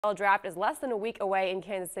Draft is less than a week away in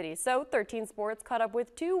Kansas City, so 13 Sports caught up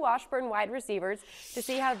with two Washburn wide receivers to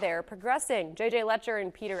see how they're progressing. J.J. Letcher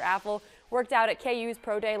and Peter Afful worked out at KU's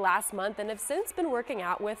Pro Day last month and have since been working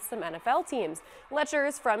out with some NFL teams. Letcher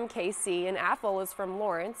is from KC and Afful is from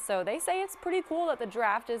Lawrence, so they say it's pretty cool that the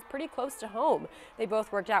draft is pretty close to home. They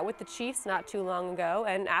both worked out with the Chiefs not too long ago,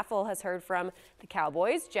 and Afful has heard from the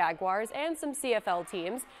Cowboys, Jaguars, and some CFL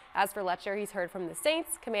teams. As for Letcher, he's heard from the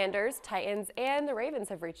Saints, Commanders, Titans, and the Ravens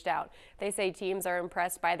have reached out. They say teams are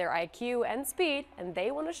impressed by their IQ and speed, and they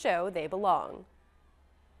want to show they belong.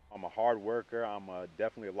 I'm a hard worker. I'm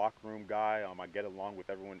definitely a locker room guy. I get along with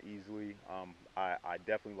everyone easily. I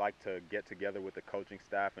definitely like to get together with the coaching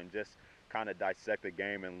staff and just kind of dissect the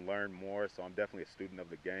game and learn more. So I'm definitely a student of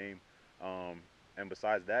the game. And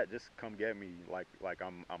besides that, just come get me. Like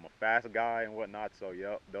I'm a fast guy and whatnot. So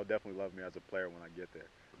yeah, they'll definitely love me as a player when I get there.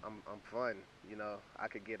 I'm fun. You know, I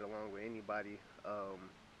could get along with anybody.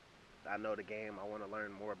 I know the game. I want to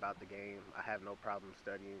learn more about the game. I have no problem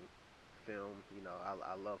studying film. You know,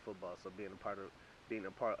 I love football, so being a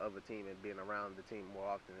part of a team and being around the team more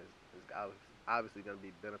often is obviously going to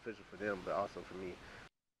be beneficial for them, but also for me.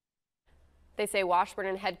 They say Washburn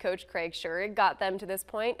and head coach Craig Schurig got them to this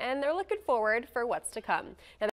point, and they're looking forward for what's to come. Now,